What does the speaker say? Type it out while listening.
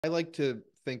I like to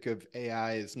think of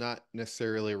AI as not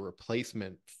necessarily a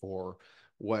replacement for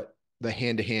what the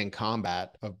hand-to-hand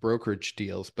combat of brokerage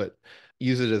deals, but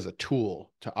use it as a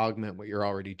tool to augment what you're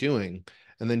already doing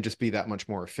and then just be that much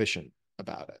more efficient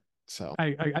about it. So,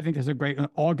 I think that's a great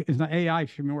it's not AI,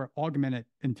 it's more augmented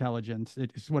intelligence.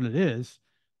 It's what it is.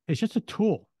 It's just a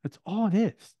tool. That's all it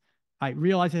is. I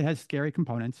realize it has scary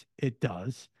components. It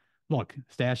does. Look,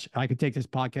 Stash, I could take this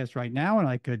podcast right now and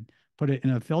I could put it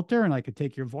in a filter and I could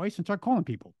take your voice and start calling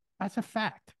people. That's a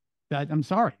fact. That I'm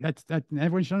sorry. That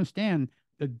everyone should understand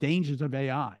the dangers of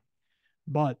AI.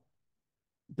 But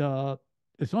the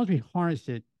as long as we harness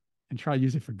it and try to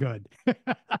use it for good,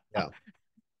 yeah.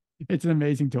 it's an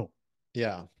amazing tool.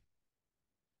 Yeah.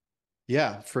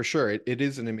 Yeah, for sure. It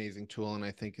is an amazing tool. And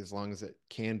I think as long as it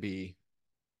can be,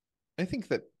 I think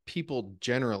that people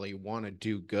generally want to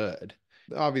do good.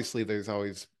 Obviously, there's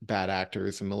always bad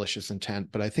actors and malicious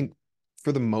intent, but I think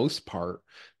for the most part,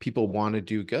 people want to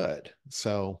do good.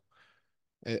 So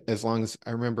as long as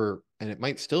I remember, and it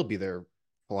might still be their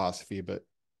philosophy, but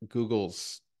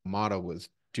Google's motto was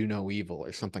do no evil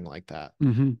or something like that.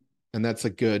 Hmm. And that's a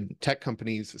good tech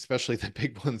companies, especially the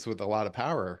big ones with a lot of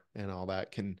power and all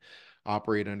that, can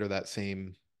operate under that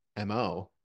same MO.